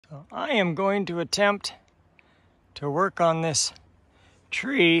So I am going to attempt to work on this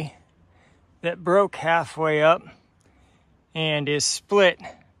tree that broke halfway up and is split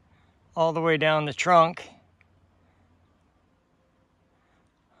all the way down the trunk.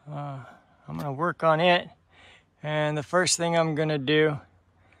 I'm going to work on it, and the first thing I'm going to do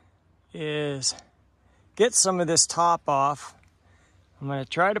is get some of this top off. I'm going to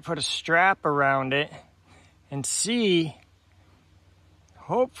try to put a strap around it and see,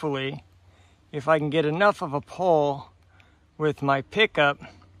 hopefully, if I can get enough of a pull with my pickup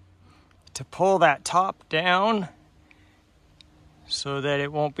to pull that top down so that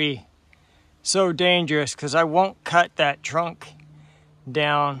it won't be so dangerous, because I won't cut that trunk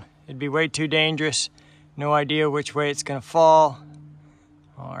down. It'd be way too dangerous. No idea which way it's going to fall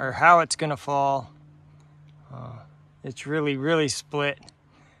or how it's going to fall. It's really, really split,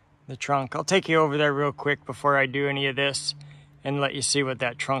 the trunk. I'll take you over there real quick before I do any of this and let you see what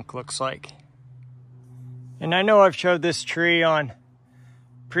that trunk looks like. And I know I've showed this tree on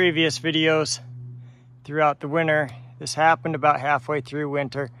previous videos throughout the winter. This happened about halfway through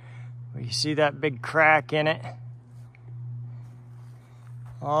winter. You see that big crack in it,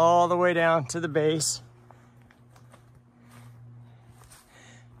 all the way down to the base.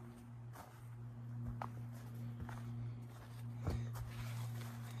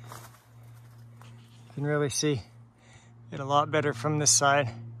 You can really see it a lot better from this side.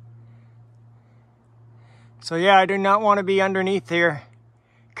 So yeah, I do not want to be underneath here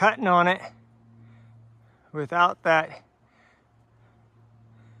cutting on it without that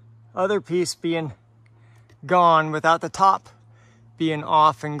other piece being gone, without the top being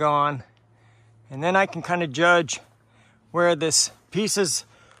off and gone. And then I can kind of judge where this pieces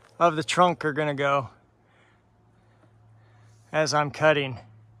of the trunk are gonna go as I'm cutting.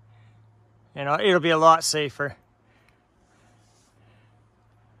 And it'll be a lot safer.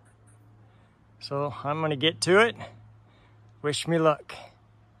 So I'm gonna get to it. Wish me luck.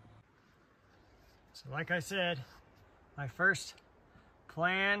 So like I said, my first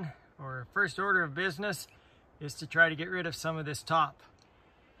plan or first order of business is to try to get rid of some of this top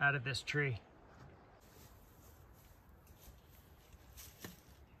out of this tree.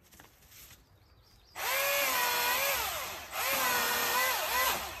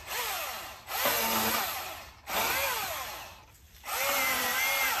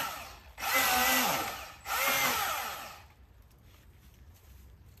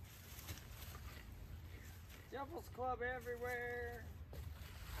 Devil's Club everywhere.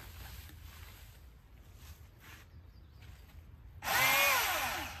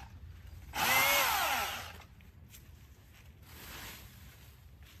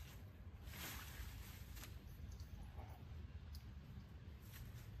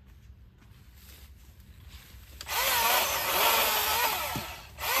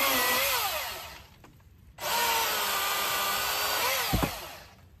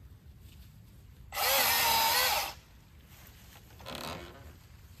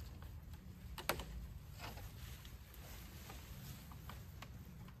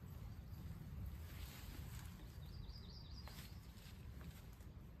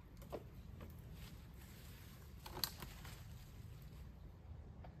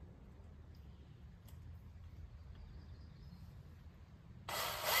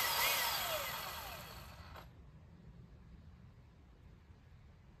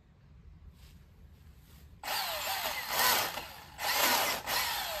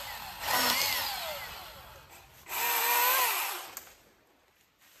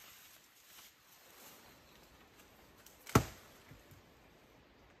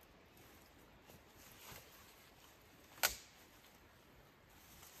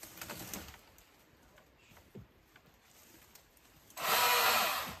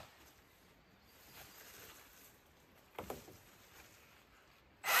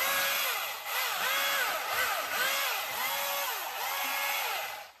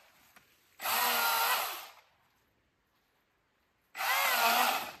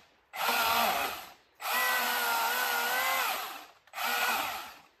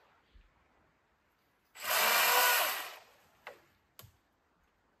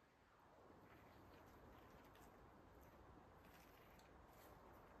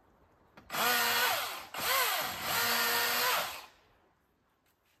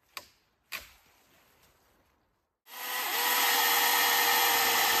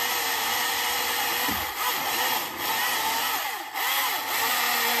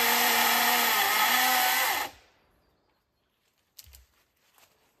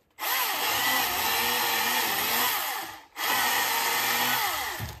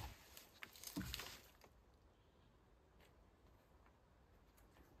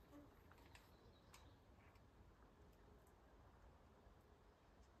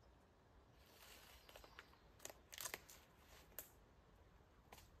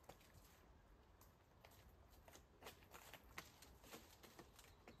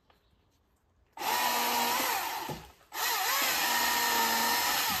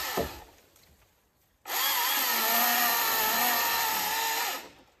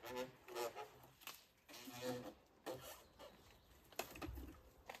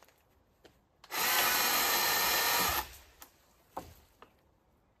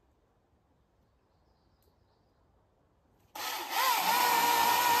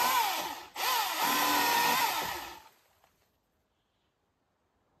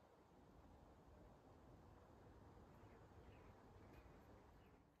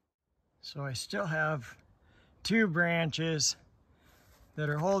 So I still have 2 branches that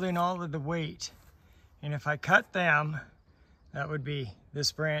are holding all of the weight. And if I cut them, that would be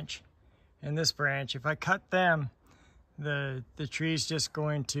this branch and this branch. If I cut them, the tree's just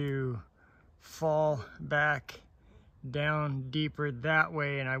going to fall back down deeper that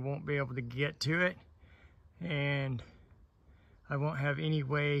way, and I won't be able to get to it, and I won't have any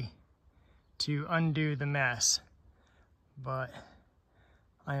way to undo the mess. But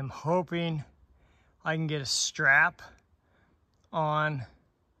I am hoping I can get a strap on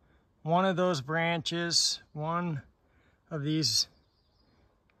one of those branches, one of these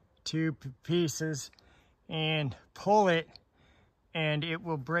 2 pieces, and pull it, and it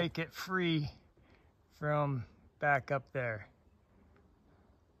will break it free from back up there.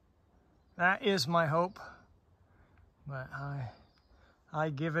 That is my hope, but I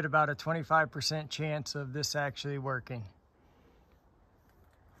give it about a 25% chance of this actually working.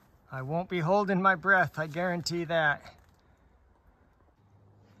 I won't be holding my breath, I guarantee that.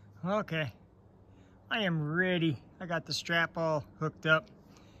 Okay, I am ready. I got the strap all hooked up,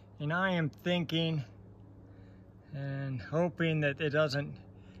 and I am thinking and hoping that it doesn't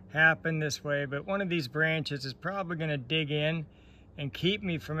happen this way, but one of these branches is probably going to dig in and keep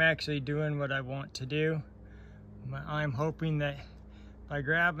me from actually doing what I want to do. I'm hoping that by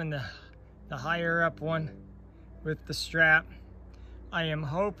grabbing the higher up one with the strap, I am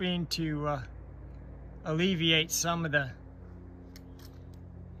hoping to alleviate some of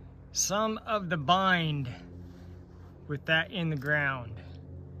the bind with that in the ground.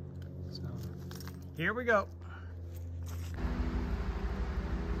 So here we go.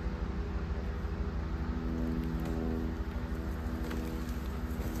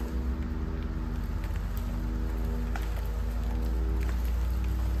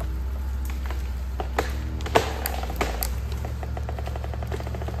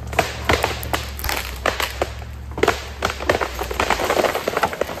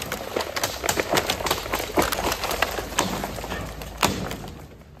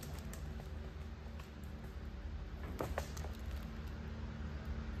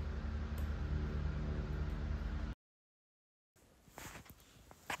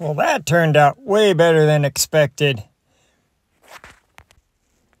 Well, that turned out way better than expected.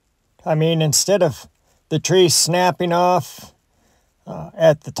 I mean, instead of the tree snapping off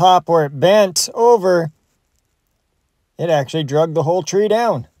at the top where it bent over, it actually dragged the whole tree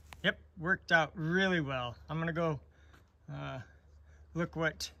down. Yep, worked out really well. I'm gonna go look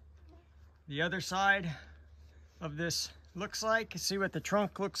what the other side of this looks like, see what the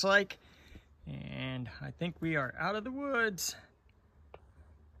trunk looks like, and I think we are out of the woods.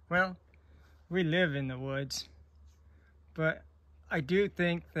 Well, we live in the woods, but I do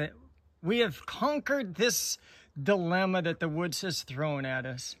think that we have conquered this dilemma that the woods has thrown at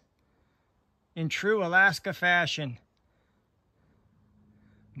us in true Alaska fashion,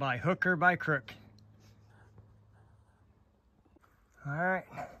 by hook or by crook. All right,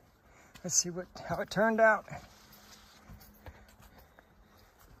 let's see how it turned out.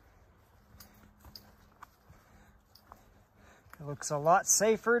 It looks a lot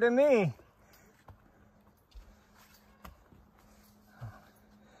safer to me. In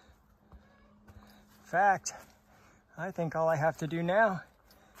fact, I think all I have to do now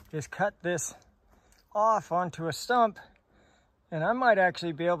is cut this off onto a stump, and I might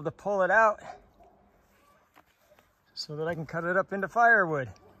actually be able to pull it out so that I can cut it up into firewood.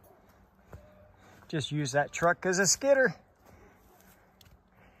 Just use that truck as a skidder.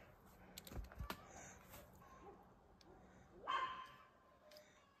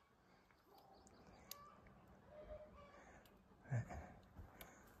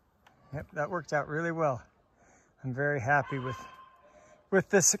 Yep, that worked out really well. I'm very happy with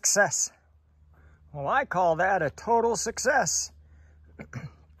the success. Well, I call that a total success.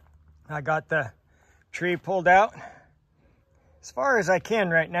 I got the tree pulled out as far as I can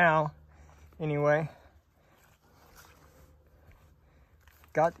right now, anyway.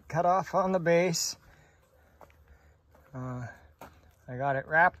 Got cut off on the base. I got it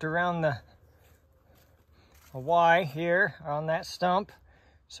wrapped around a Y here on that stump.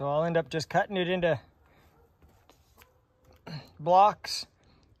 So I'll end up just cutting it into blocks,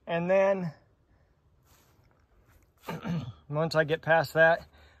 and then once I get past that,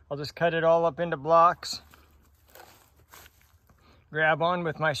 I'll just cut it all up into blocks, grab on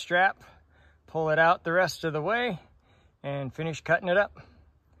with my strap, pull it out the rest of the way, and finish cutting it up.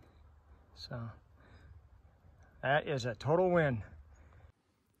 So that is a total win.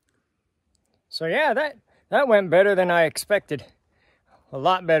 So yeah, that went better than I expected. A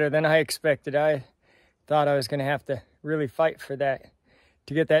lot better than I expected. I thought I was going to have to really fight for that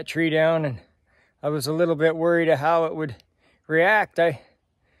to get that tree down, and I was a little bit worried of how it would react. I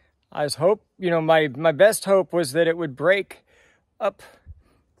was my best hope was that it would break up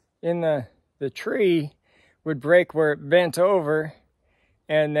in the tree, would break where it bent over,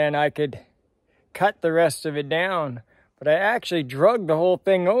 and then I could cut the rest of it down. But I actually drug the whole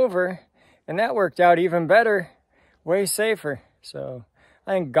thing over, and that worked out even better, way safer. So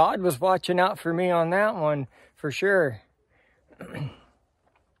I think God was watching out for me on that one for sure.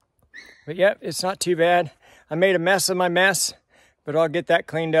 But yep, it's not too bad. I made a mess of my mess, but I'll get that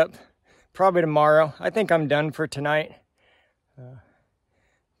cleaned up probably tomorrow. I think I'm done for tonight.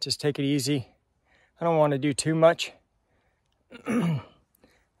 Just take it easy. I don't want to do too much.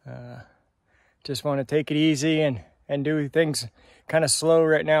 Just want to take it easy and do things kind of slow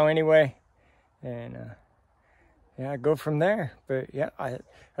right now anyway. And yeah, go from there. But yeah,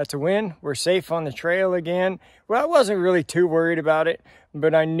 that's a win. We're safe on the trail again. Well, I wasn't really too worried about it,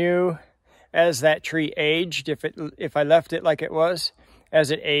 but I knew as that tree aged, if I left it like it was,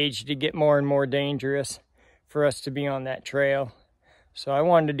 as it aged, it'd get more and more dangerous for us to be on that trail. So I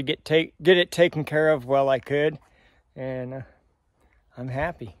wanted to get it taken care of while I could, and I'm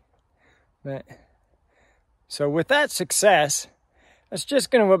happy. But so with that success, that's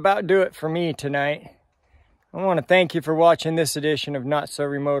just going to about do it for me tonight. I want to thank you for watching this edition of Not So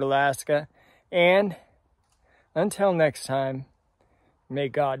Remote Alaska, and until next time, may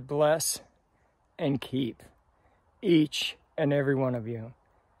God bless and keep each and every one of you.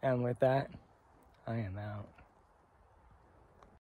 And with that, I am out.